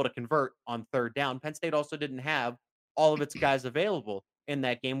football, be able to convert on third down. Penn State also didn't have all of its guys available in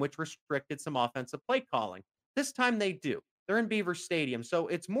that game, which restricted some offensive play calling. This time they do. They're in Beaver Stadium. So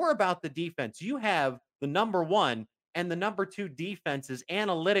it's more about the defense. You have the number one and the number two defenses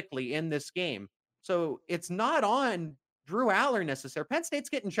analytically in this game. So it's not on Drew Aller necessarily. Penn State's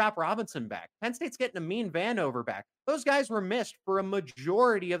getting Chop Robinson back. Penn State's getting Amin Vanover back. Those guys were missed for a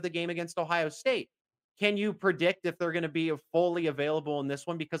majority of the game against Ohio State. Can you predict if they're going to be fully available in this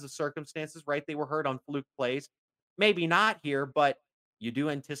one because of circumstances, right? They were hurt on fluke plays. Maybe not here, but you do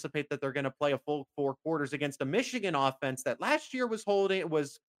anticipate that they're going to play a full 4 quarters against a Michigan offense that last year was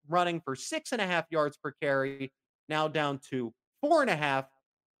running for 6.5 yards per carry, now down to 4.5.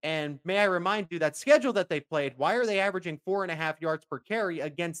 And may I remind you that schedule that they played, why are they averaging 4.5 yards per carry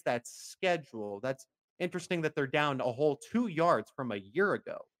against that schedule? That's interesting that they're down a whole 2 yards from a year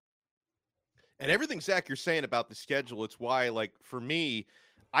ago. And everything, Zach, you're saying about the schedule, it's why, like, for me,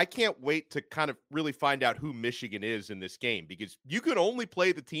 I can't wait to kind of really find out who Michigan is in this game, because you can only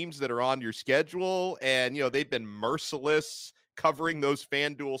play the teams that are on your schedule. And, they've been merciless covering those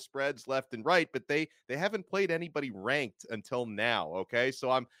FanDuel spreads left and right, but they haven't played anybody ranked until now. Okay.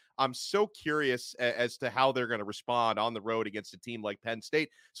 So I'm so curious as to how they're going to respond on the road against a team like Penn State.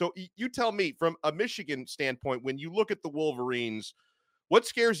 So you tell me, from a Michigan standpoint, when you look at the Wolverines, what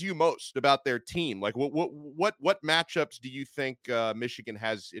scares you most about their team? Like what matchups do you think Michigan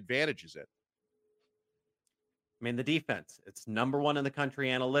has advantages in? I mean, the defense, it's number one in the country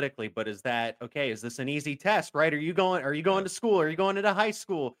analytically, but is that okay? Is this an easy test, right? Are you going to school? Are you going into high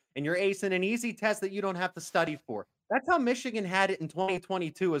school and you're acing an easy test that you don't have to study for? That's how Michigan had it in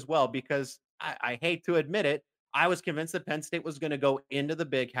 2022 as well, because I hate to admit it, I was convinced that Penn State was going to go into the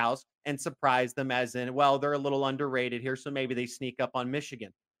big house and surprise them, as in, well, they're a little underrated here, so maybe they sneak up on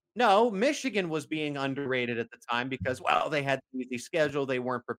Michigan. No, Michigan was being underrated at the time because, well, they had the easy schedule. They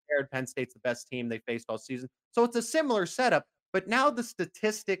weren't prepared. Penn State's the best team they faced all season. So it's a similar setup, but now the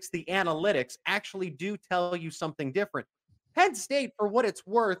statistics, the analytics actually do tell you something different. Penn State, for what it's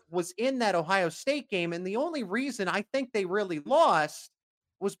worth, was in that Ohio State game, and the only reason I think they really lost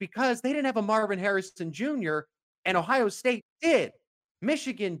was because they didn't have a Marvin Harrison Jr., and Ohio State did.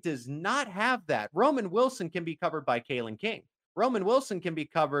 Michigan does not have that. Roman Wilson can be covered by Kalen King. Roman Wilson can be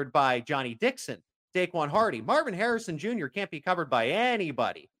covered by Johnny Dixon, Daquan Hardy. Marvin Harrison Jr. can't be covered by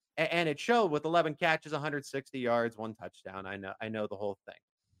anybody. And it showed with 11 catches, 160 yards, 1 touchdown. I know the whole thing.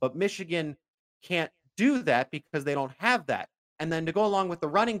 But Michigan can't do that because they don't have that. And then to go along with the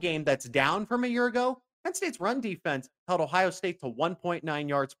running game that's down from a year ago, Penn State's run defense held Ohio State to 1.9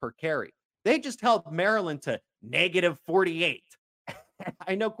 yards per carry. They just held Maryland to negative 48.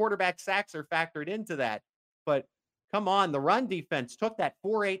 I know quarterback sacks are factored into that, but come on, the run defense took that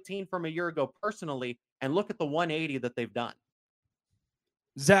 418 from a year ago personally, and look at the 180 that they've done.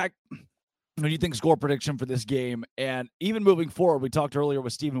 Zach, what do you think score prediction for this game? And even moving forward, we talked earlier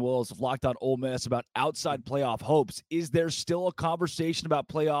with Stephen Willis of Locked On Ole Miss about outside playoff hopes. Is there still a conversation about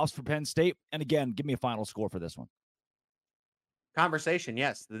playoffs for Penn State? And again, give me a final score for this one. Conversation,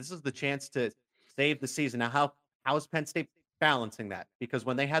 yes. This is the chance to save the season. Now, how is Penn State balancing that? Because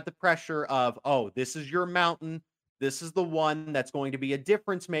when they had the pressure of, oh, this is your mountain, This is the one that's going to be a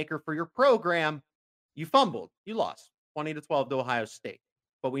difference maker for your program. You fumbled. You lost 20-12 to Ohio State.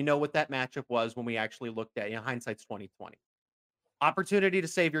 But we know what that matchup was when we actually looked at it. Hindsight's 2020. Opportunity to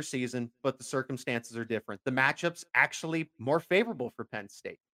save your season, but the circumstances are different. The matchup's actually more favorable for Penn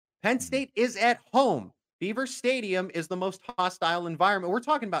State. Penn State is at home. Beaver Stadium is the most hostile environment. We're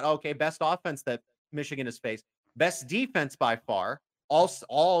talking about, okay, best offense that Michigan has faced, best defense by far,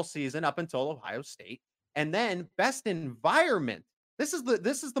 all season up until Ohio State, and then best environment. This is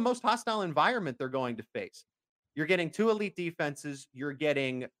the most hostile environment they're going to face. You're getting two elite defenses. You're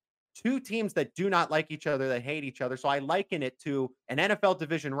getting two teams that do not like each other, that hate each other. So I liken it to an NFL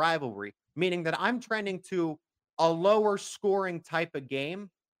division rivalry, meaning that I'm trending to a lower scoring type of game.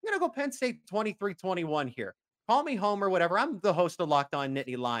 I'm going to go Penn State 23-21 here. Call me home or whatever. I'm the host of Locked On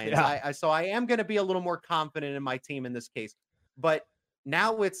Nittany Lions. Yeah. So I am going to be a little more confident in my team in this case. But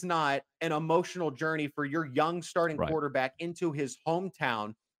now it's not an emotional journey for your young starting quarterback into his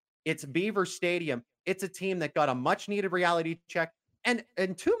hometown. It's Beaver Stadium. It's a team that got a much-needed reality check. And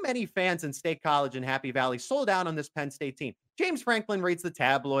too many fans in State College and Happy Valley sold out on this Penn State team. James Franklin reads the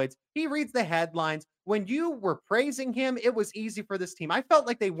tabloids. He reads the headlines. When you were praising him, it was easy for this team. I felt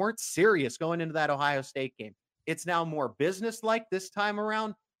like they weren't serious going into that Ohio State game. It's now more business-like this time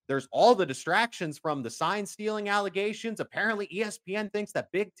around. There's all the distractions from the sign-stealing allegations. Apparently, ESPN thinks that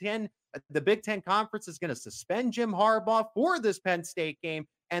the Big Ten Conference is going to suspend Jim Harbaugh for this Penn State game,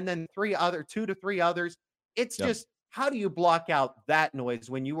 and then 2 to 3 others. It's just, how do you block out that noise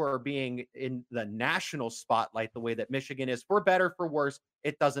when you are being in the national spotlight the way that Michigan is? For better, for worse,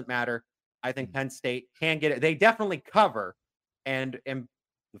 it doesn't matter. I think Penn State can get it. They definitely cover. And the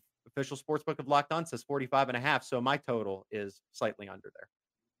official sportsbook of Locked On says 45.5. So my total is slightly under there.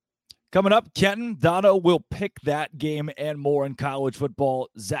 Coming up, Kenton, Dono will pick that game and more in college football.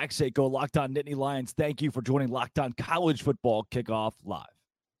 Zach Sako, Locked On Nittany Lions, thank you for joining Locked On College Football Kickoff Live.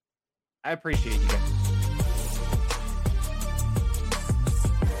 I appreciate you guys.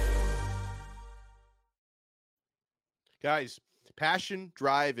 Guys, passion,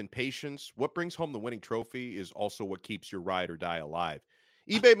 drive, and patience, what brings home the winning trophy is also what keeps your ride or die alive.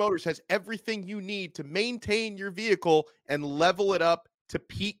 eBay Motors has everything you need to maintain your vehicle and level it up to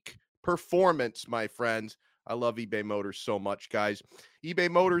peak performance, my friends. I love eBay Motors so much, guys. eBay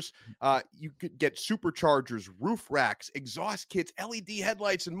Motors, you could get superchargers, roof racks, exhaust kits, LED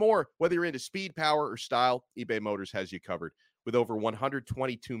headlights, and more. Whether you're into speed, power, or style, eBay Motors has you covered. With over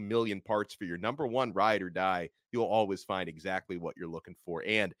 122 million parts for your number one ride or die, you'll always find exactly what you're looking for.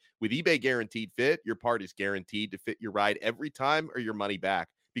 And with eBay Guaranteed Fit, your part is guaranteed to fit your ride every time or your money back.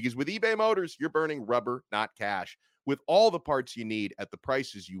 Because with eBay Motors, you're burning rubber, not cash. With all the parts you need at the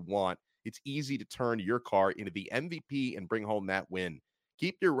prices you want, it's easy to turn your car into the MVP and bring home that win.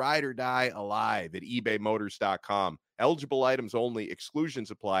 Keep your ride or die alive at ebaymotors.com. Eligible items only. Exclusions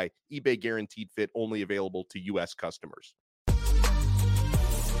apply. eBay Guaranteed Fit only available to U.S. customers.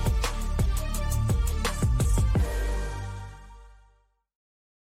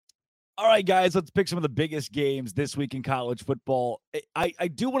 All right, guys, let's pick some of the biggest games this week in college football. I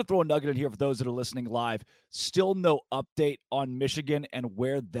do want to throw a nugget in here for those that are listening live. Still no update on Michigan and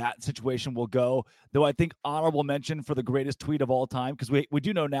where that situation will go, though I think honorable mention for the greatest tweet of all time, because we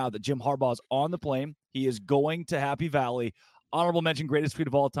do know now that Jim Harbaugh is on the plane. He is going to Happy Valley. Honorable mention, greatest tweet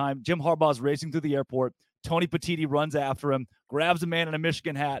of all time. Jim Harbaugh is racing through the airport. Tony Petitti runs after him, grabs a man in a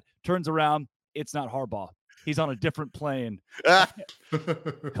Michigan hat, turns around. It's not Harbaugh. He's on a different plane.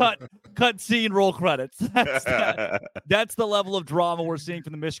 Cut scene, roll credits. That's the level of drama we're seeing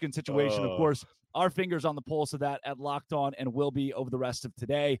from the Michigan situation. Of course, our fingers on the pulse of that at Locked On and will be over the rest of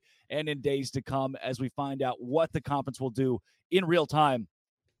today and in days to come as we find out what the conference will do in real time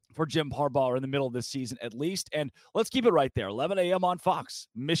for Jim Harbaugh in the middle of this season at least. And let's keep it right there. 11 a.m. on Fox,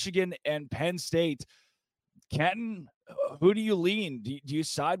 Michigan and Penn State. Kenton, who do you lean? Do you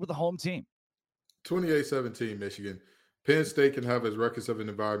side with the home team? 28-17 Michigan. Penn State can have as ruckus of an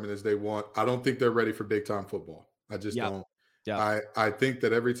environment as they want. I don't think they're ready for big-time football. I just don't. Yeah. I think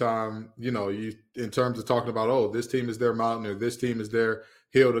that every time, you in terms of talking about, oh, this team is their mountain or this team is their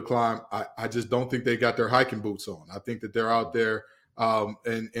hill to climb, I just don't think they got their hiking boots on. I think that they're out there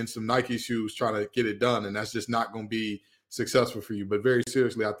in some Nike shoes trying to get it done, and that's just not going to be successful for you. But very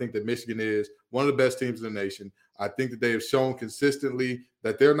seriously, I think that Michigan is one of the best teams in the nation. I think that they have shown consistently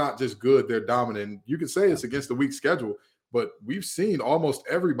that they're not just good, they're dominant. You can say it's against the weak schedule, but we've seen almost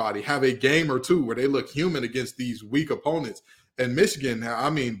everybody have a game or two where they look human against these weak opponents. And Michigan, I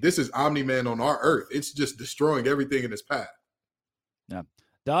mean, this is Omni-Man on our earth. It's just destroying everything in its path. Yeah.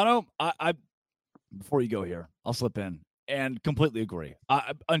 Dono, I before you go here, I'll slip in. And completely agree.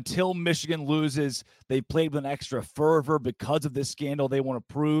 Until Michigan loses, they played with an extra fervor because of this scandal. They want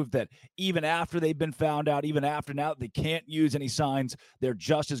to prove that even after they've been found out, even after now, they can't use any signs. They're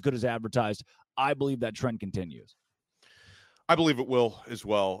just as good as advertised. I believe that trend continues. I believe it will as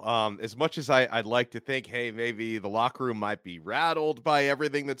well. As much as I'd like to think, hey, maybe the locker room might be rattled by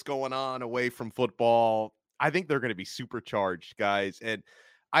everything that's going on away from football, I think they're going to be supercharged, guys. And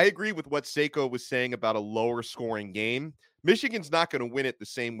I agree with what Seiko was saying about a lower scoring game. Michigan's not going to win it the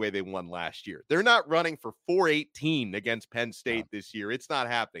same way they won last year. They're not running for 418 against Penn State this year. It's not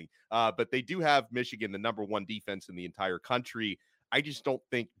happening. But they do have Michigan, the number one defense in the entire country. I just don't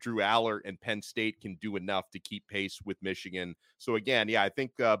think Drew Aller and Penn State can do enough to keep pace with Michigan. So again, yeah, I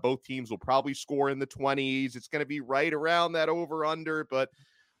think both teams will probably score in the 20s. It's going to be right around that over-under, but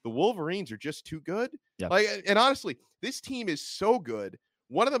the Wolverines are just too good. Yep. And honestly, this team is so good.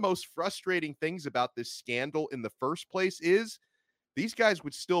 One of the most frustrating things about this scandal in the first place is these guys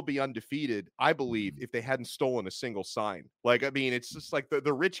would still be undefeated, I believe, if they hadn't stolen a single sign. Like, I mean, it's just like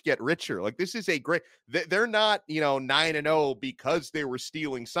the rich get richer. Like, this is a great, they're not, 9-0 because they were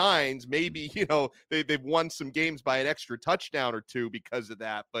stealing signs. Maybe, they've won some games by an extra touchdown or two because of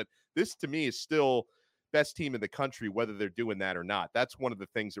that. But this, to me, is still best team in the country, whether they're doing that or not. That's one of the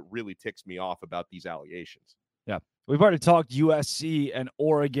things that really ticks me off about these allegations. Yeah. We've already talked USC and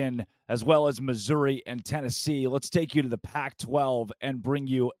Oregon, as well as Missouri and Tennessee. Let's take you to the Pac-12 and bring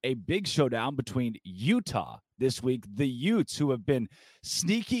you a big showdown between Utah this week. The Utes, who have been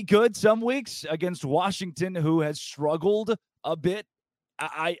sneaky good some weeks, against Washington, who has struggled a bit.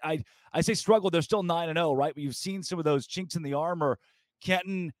 I say struggled. They're still 9-0, right? But you've seen some of those chinks in the armor.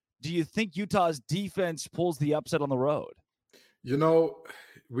 Kenton, do you think Utah's defense pulls the upset on the road?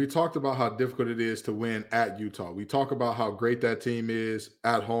 We talked about how difficult it is to win at Utah. We talk about how great that team is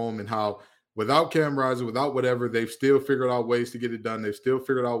at home and how without Cam Rising, without whatever, they've still figured out ways to get it done. They've still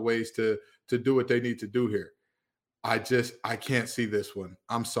figured out ways to do what they need to do here. I can't see this one.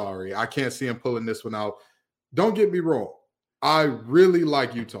 I'm sorry. I can't see them pulling this one out. Don't get me wrong. I really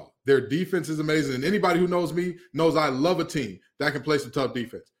like Utah. Their defense is amazing. And anybody who knows me knows I love a team that can play some tough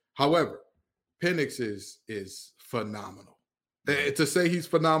defense. However, Penix is phenomenal. To say he's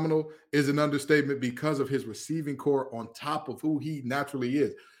phenomenal is an understatement because of his receiving core on top of who he naturally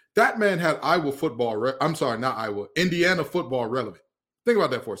is. That man had Indiana football relevant. Think about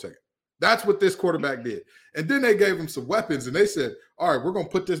that for a second. That's what this quarterback did. And then they gave him some weapons and they said, all right, we're going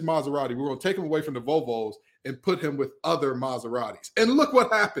to put this Maserati. We're going to take him away from the Volvos and put him with other Maseratis. And look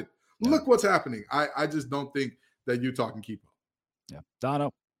what happened. Yeah. Look what's happening. I just don't think that Utah can keep up. Yeah.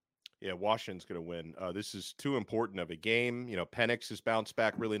 Dono. Yeah, Washington's going to win. This is too important of a game. Penix has bounced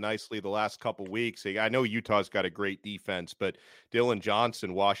back really nicely the last couple weeks. I know Utah's got a great defense, but Dylan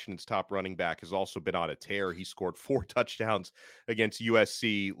Johnson, Washington's top running back, has also been on a tear. He scored 4 touchdowns against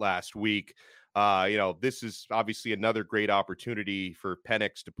USC last week. This is obviously another great opportunity for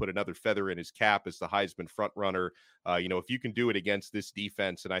Penix to put another feather in his cap as the Heisman front runner. If you can do it against this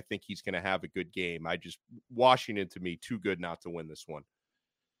defense, and I think he's going to have a good game. Washington, to me, too good not to win this one.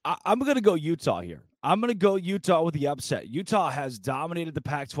 I'm going to go Utah here. I'm going to go Utah with the upset. Utah has dominated the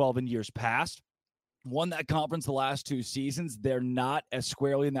Pac-12 in years past, won that conference the last 2 seasons. They're not as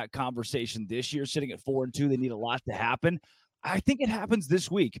squarely in that conversation this year, sitting at 4-2. They need a lot to happen. I think it happens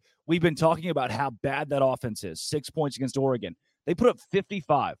this week. We've been talking about how bad that offense is. 6 points against Oregon. They put up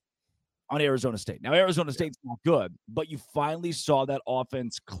 55 on Arizona State. Now, Arizona State's not good, but you finally saw that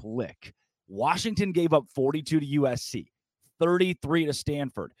offense click. Washington gave up 42 to USC. 33 to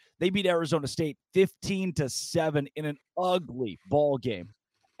Stanford. They beat Arizona State 15-7 in an ugly ball game.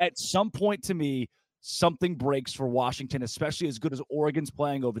 At some point, to me, something breaks for Washington, especially as good as Oregon's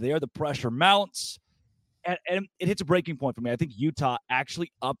playing over there. The pressure mounts, and it hits a breaking point for me. I think Utah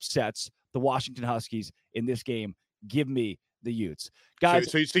actually upsets the Washington Huskies in this game. Give me the Utes.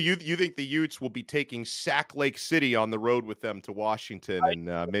 Guys, so you think the Utes will be taking Sac Lake City on the road with them to Washington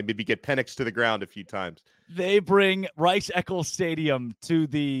and maybe get Penix to the ground a few times? They bring Rice-Eccles Stadium to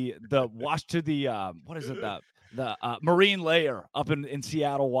the Marine Layer up in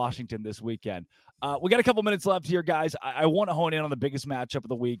Seattle, Washington this weekend. We got a couple minutes left here, guys. I want to hone in on the biggest matchup of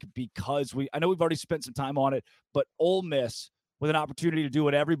the week because I know we've already spent some time on it, but Ole Miss with an opportunity to do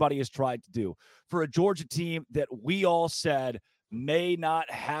what everybody has tried to do. For a Georgia team that we all said may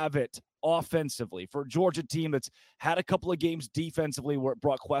not have it offensively, for a Georgia team that's had a couple of games defensively where it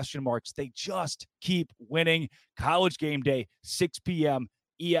brought question marks, they just keep winning. College Game Day, 6 p.m.,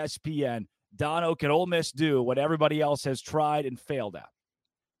 ESPN. Dono, can Ole Miss do what everybody else has tried and failed at?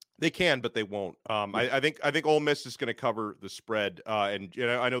 They can, but they won't. I think Ole Miss is going to cover the spread, and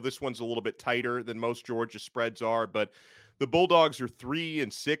I know this one's a little bit tighter than most Georgia spreads are, but the Bulldogs are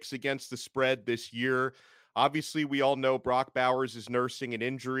 3-6 against the spread this year. Obviously, we all know Brock Bowers is nursing an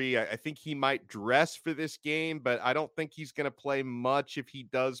injury. I think he might dress for this game, but I don't think he's going to play much if he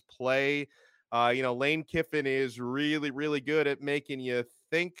does play. Lane Kiffin is really, really good at making you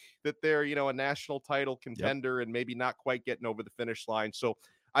think that they're, a national title contender and maybe not quite getting over the finish line. So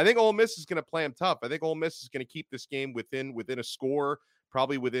I think Ole Miss is going to play him tough. I think Ole Miss is going to keep this game within a score,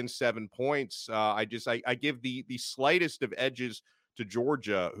 probably within 7 points. I give the slightest of edges to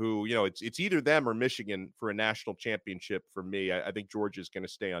Georgia, who, it's either them or Michigan for a national championship for me. I think Georgia is going to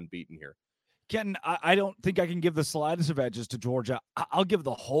stay unbeaten here. Ken, I don't think I can give the slightest of edges to Georgia. I'll give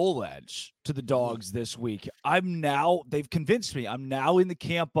the whole edge to the Dogs this week. They've convinced me. I'm now in the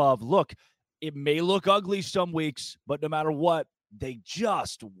camp of, look, it may look ugly some weeks, but no matter what, they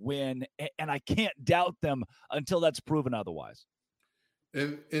just win, and I can't doubt them until that's proven otherwise.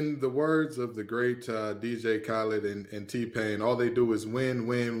 In the words of the great DJ Khaled and T-Pain, all they do is win,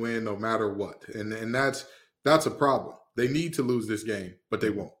 win, win, no matter what. And that's a problem. They need to lose this game, but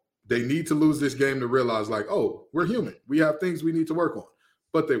they won't. They need to lose this game to realize, like, oh, we're human. We have things we need to work on,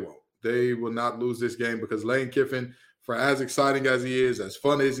 but they won't. They will not lose this game because Lane Kiffin, for as exciting as he is, as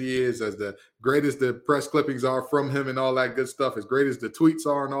fun as he is, as the greatest the press clippings are from him and all that good stuff, as great as the tweets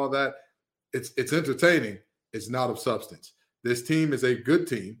are and all that, it's entertaining. It's not of substance. This team is a good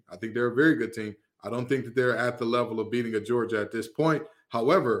team. I think they're a very good team. I don't think that they're at the level of beating a Georgia at this point.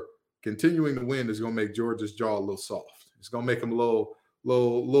 However, continuing to win is going to make Georgia's jaw a little soft. It's going to make them a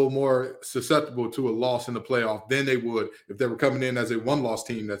little more susceptible to a loss in the playoff than they would if they were coming in as a one-loss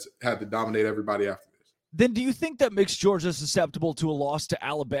team that's had to dominate everybody after this. Then do you think that makes Georgia susceptible to a loss to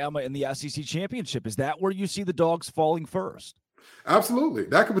Alabama in the SEC championship? Is that where you see the Dogs falling first? Absolutely.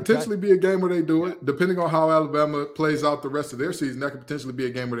 That could potentially be a game where they do it. Depending on how Alabama plays out the rest of their season, that could potentially be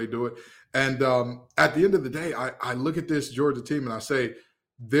a game where they do it. And at the end of the day, I look at this Georgia team and I say,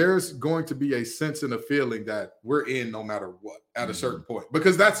 there's going to be a sense and a feeling that we're in no matter what at a certain point,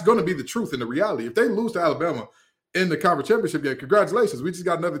 because that's going to be the truth and the reality. If they lose to Alabama in the conference championship game, congratulations. We just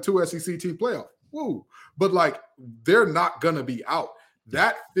got another 2 SEC team playoff. Woo. But they're not going to be out.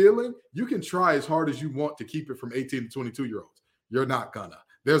 That feeling, you can try as hard as you want to keep it from 18 to 22-year-olds. You're not gonna.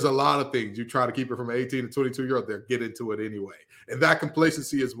 There's a lot of things you try to keep it from 18 to 22-year-olds. They'll get into it anyway. And that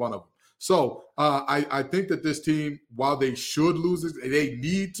complacency is one of them. So I think that this team, while they should lose this, they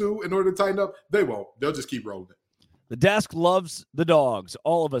need to in order to tighten up, they won't. They'll just keep rolling it. The desk loves the Dogs.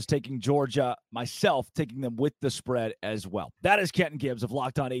 All of us taking Georgia, myself taking them with the spread as well. That is Kenton Gibbs of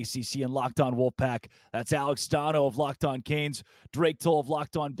Locked On ACC and Locked On Wolfpack. That's Alex Dono of Locked On Canes, Drake Toll of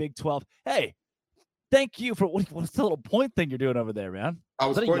Locked On Big 12. Hey, thank you for what's the little point thing you're doing over there, man?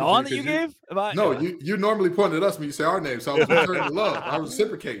 Was that a yawn that you gave? No, you normally point at us when you say our name, so I was returning love. I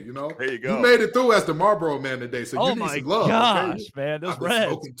reciprocate, There you go. You made it through as the Marlboro man today, so you need some love. Gosh, okay? man, those I've been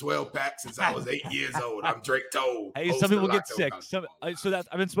Reds. smoking 12 packs since I was 8 years old. I'm Drake Toll. Hey, some people get sick. So that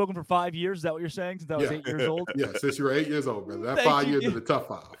I've been smoking for 5 years. Is that what you're saying? Since I was 8 years old? Yeah, since you were 8 years old, man. That 5 years is the tough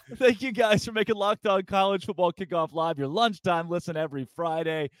 5. Thank you guys for making Locked On College Football Kickoff Live your lunchtime listen every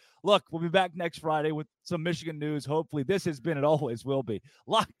Friday. Look, we'll be back next Friday with some Michigan news. Hopefully, this has been and always will be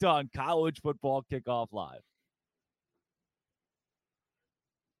Locked On College Football Kickoff Live.